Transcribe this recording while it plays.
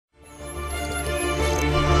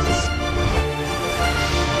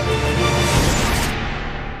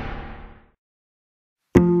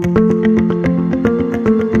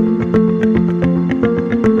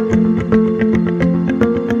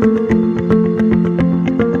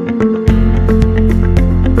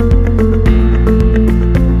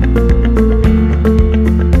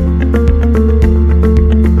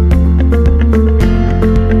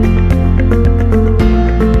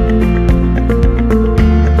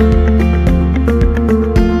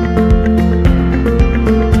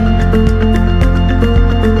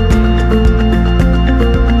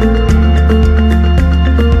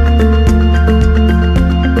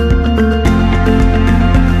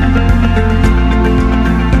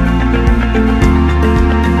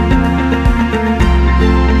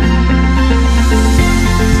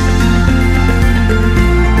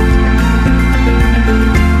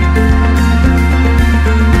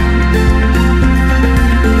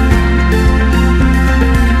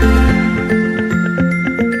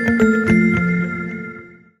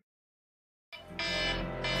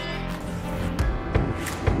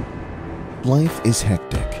is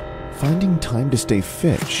hectic. Finding time to stay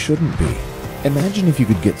fit shouldn't be. Imagine if you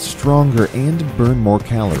could get stronger and burn more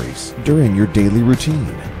calories during your daily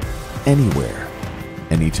routine. Anywhere,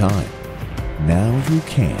 anytime. Now you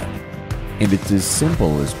can. And it's as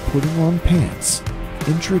simple as putting on pants.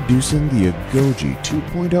 Introducing the Agoji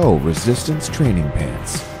 2.0 Resistance Training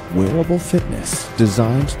Pants. Wearable fitness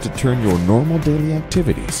designed to turn your normal daily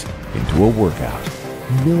activities into a workout.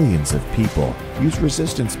 Millions of people use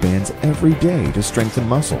resistance bands every day to strengthen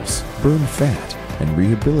muscles, burn fat, and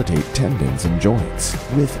rehabilitate tendons and joints.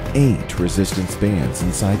 With 8 resistance bands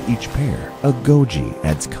inside each pair, Agoji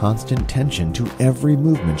adds constant tension to every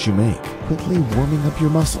movement you make, quickly warming up your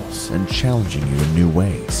muscles and challenging you in new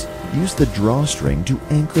ways. Use the drawstring to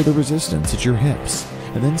anchor the resistance at your hips,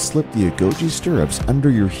 and then slip the Agoji stirrups under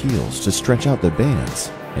your heels to stretch out the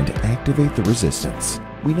bands and activate the resistance.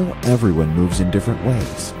 We know everyone moves in different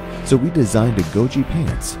ways, so we designed Agoji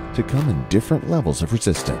pants to come in different levels of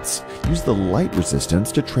resistance. Use the light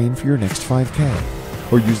resistance to train for your next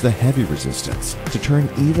 5K, or use the heavy resistance to turn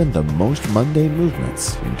even the most mundane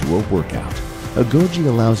movements into a workout. Agoji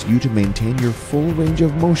allows you to maintain your full range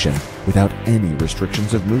of motion without any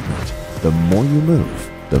restrictions of movement. The more you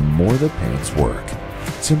move, the more the pants work.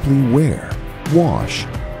 Simply wear, wash,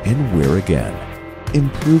 and wear again.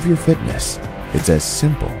 Improve your fitness. It's as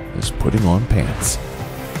simple as putting on pants.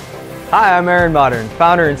 Hi, I'm Aaron Modern,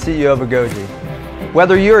 founder and CEO of Agoji.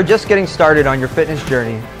 Whether you are just getting started on your fitness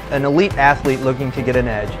journey, an elite athlete looking to get an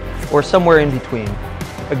edge, or somewhere in between,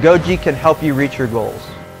 Agoji can help you reach your goals.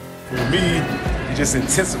 For me, it just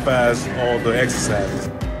intensifies all the exercises.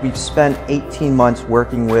 We've spent 18 months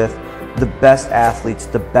working with the best athletes,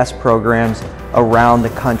 the best programs around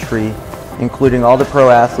the country, including all the pro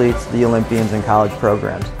athletes, the Olympians, and college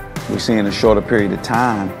programs. We see in a shorter period of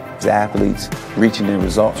time, athletes reaching their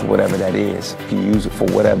results, whatever that is. You can use it for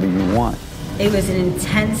whatever you want. It was an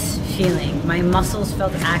intense feeling. My muscles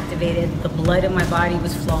felt activated, the blood in my body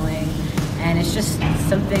was flowing, and it's just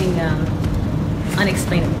something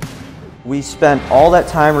unexplainable. We spent all that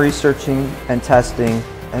time researching and testing,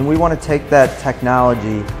 and we want to take that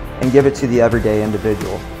technology and give it to the everyday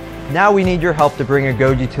individual. Now we need your help to bring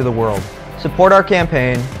Agoji to the world. Support our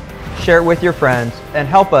campaign, share it with your friends, and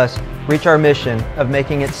help us reach our mission of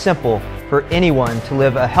making it simple for anyone to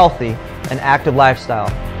live a healthy and active lifestyle.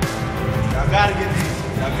 Y'all gotta get these.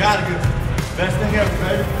 Y'all gotta get these. Best thing ever,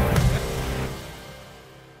 baby.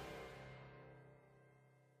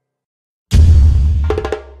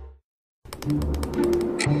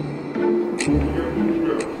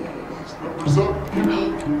 What's up?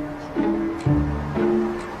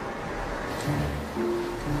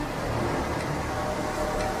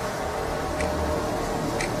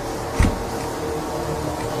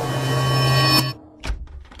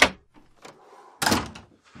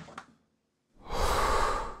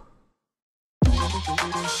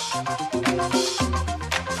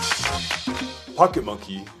 Pocket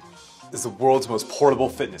Monkey is the world's most portable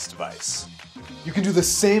fitness device. You can do the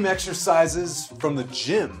same exercises from the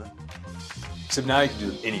gym, except now you can do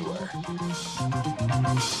them anywhere.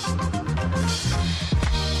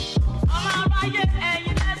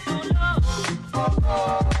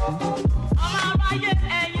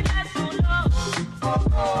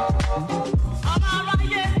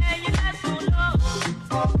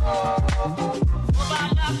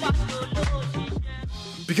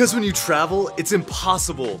 Because when you travel, it's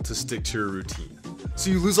impossible to stick to your routine. So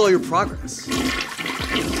you lose all your progress.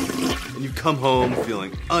 And you come home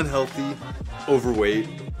feeling unhealthy, overweight,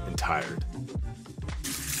 and tired.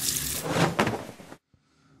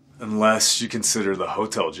 Unless you consider the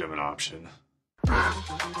hotel gym an option.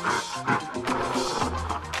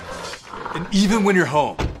 And even when you're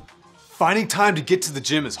home, finding time to get to the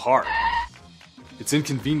gym is hard. It's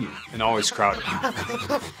inconvenient and always crowded.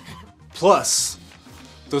 Plus,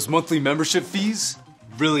 those monthly membership fees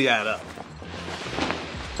really add up.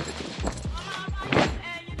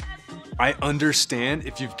 I understand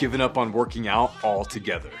if you've given up on working out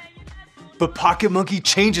altogether. But Pocket Monkey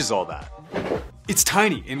changes all that. It's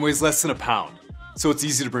tiny and weighs less than a pound, so it's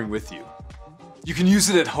easy to bring with you. You can use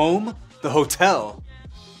it at home, the hotel,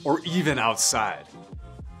 or even outside.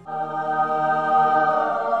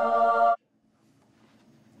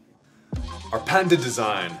 Our patented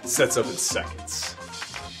design sets up in seconds.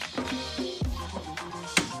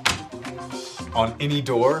 On any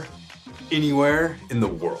door, anywhere in the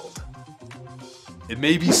world. It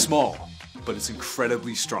may be small, but it's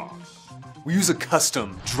incredibly strong. We use a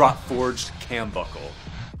custom drop-forged cam buckle,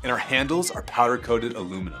 and our handles are powder-coated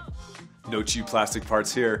aluminum. No cheap plastic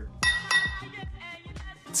parts here.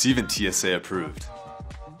 It's even TSA approved.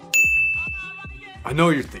 I know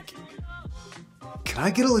what you're thinking. can I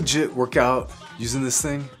get a legit workout using this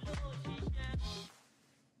thing?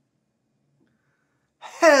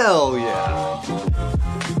 Hell yeah!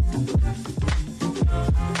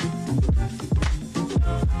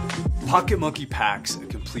 Pocket Monkey packs a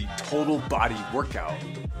complete total body workout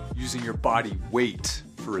using your body weight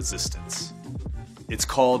for resistance. It's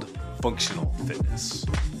called functional fitness.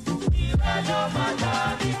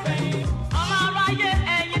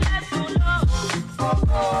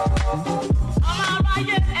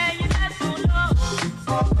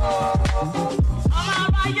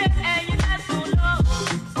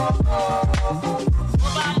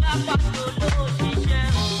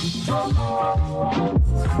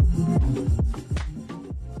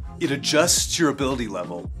 It adjusts your ability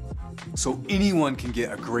level so anyone can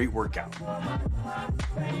get a great workout.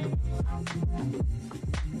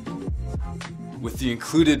 With the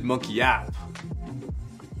included Monkey app,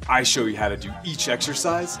 I show you how to do each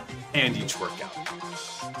exercise and each workout.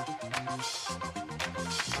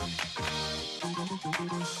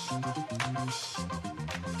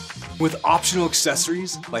 With optional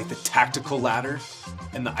accessories like the tactical ladder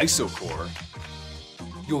and the ISO core,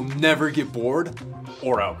 you'll never get bored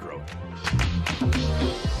or outgrow it.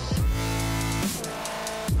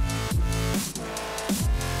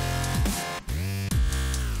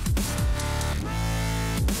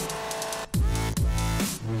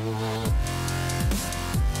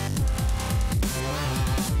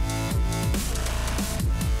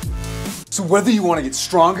 So whether you want to get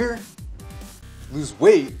stronger, lose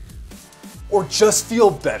weight, or just feel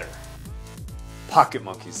better, Pocket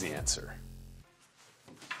Monkey's the answer.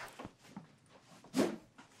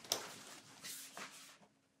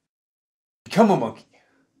 Become a monkey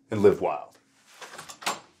and live wild.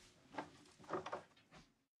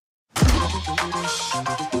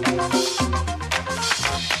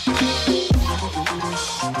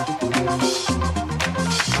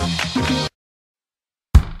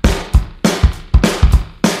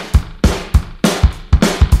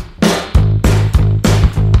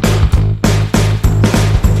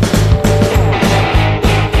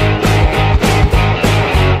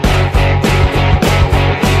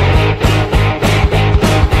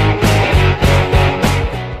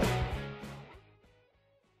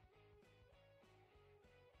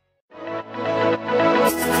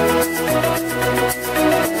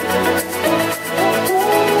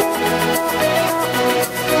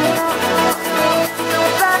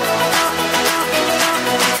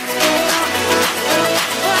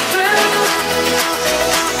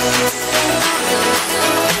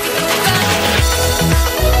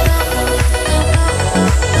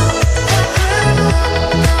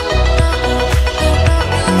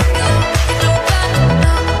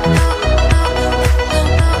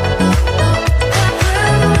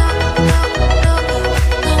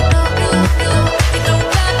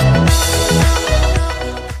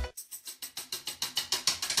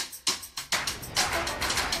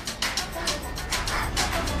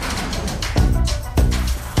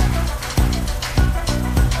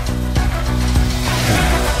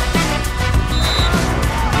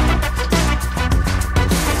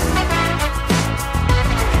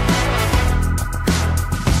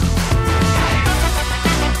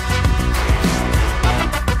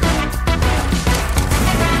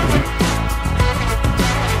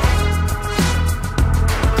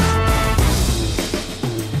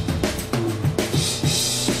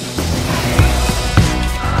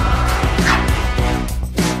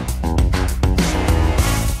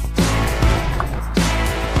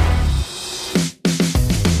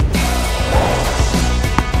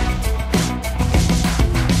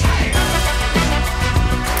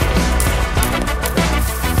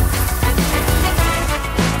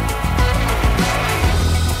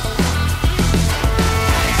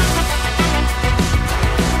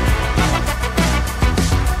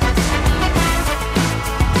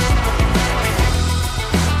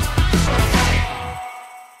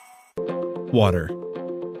 Water,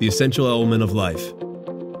 the essential element of life.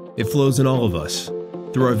 It flows in all of us,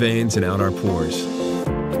 through our veins and out our pores.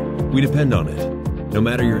 We depend on it. No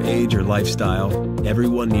matter your age or lifestyle,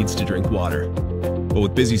 everyone needs to drink water. But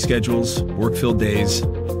with busy schedules, work-filled days,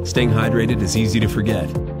 staying hydrated is easy to forget.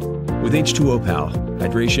 With H2O Pal,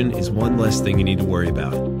 hydration is one less thing you need to worry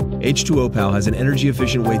about. H2O Pal has an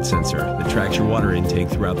energy-efficient weight sensor that tracks your water intake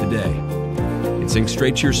throughout the day. It syncs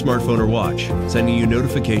straight to your smartphone or watch, sending you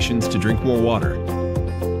notifications to drink more water.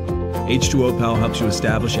 H2O Pal helps you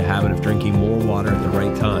establish a habit of drinking more water at the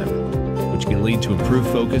right time, which can lead to improved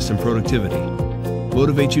focus and productivity,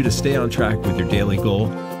 motivate you to stay on track with your daily goal,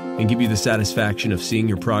 and give you the satisfaction of seeing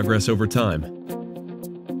your progress over time.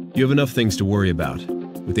 You have enough things to worry about.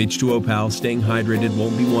 With With H2O Pal, staying hydrated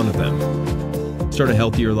won't be one of them. Start a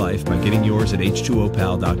healthier life by getting yours at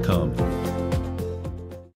h2opal.com.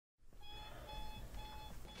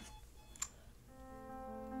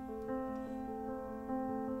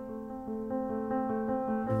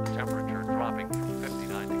 Temperature dropping to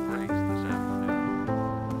 59 degrees this afternoon.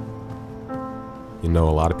 You know,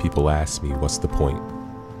 a lot of people ask me, what's the point?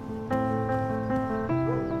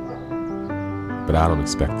 But I don't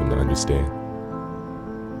expect them to understand.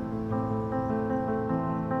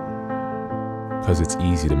 Because it's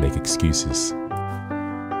easy to make excuses.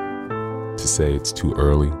 To say it's too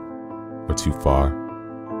early, or too far,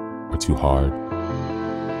 or too hard.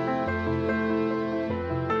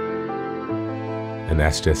 And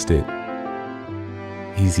that's just it.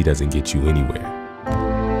 Easy doesn't get you anywhere.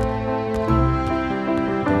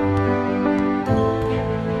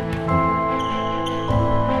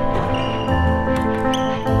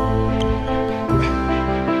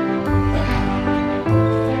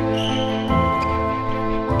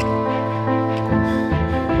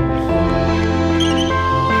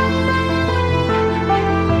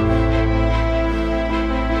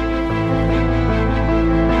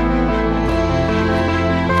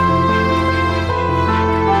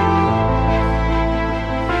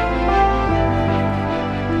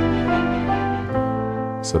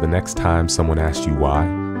 So the next time someone asks you why,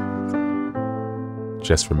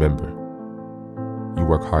 just remember, you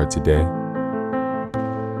work hard today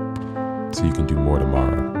so you can do more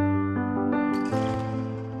tomorrow.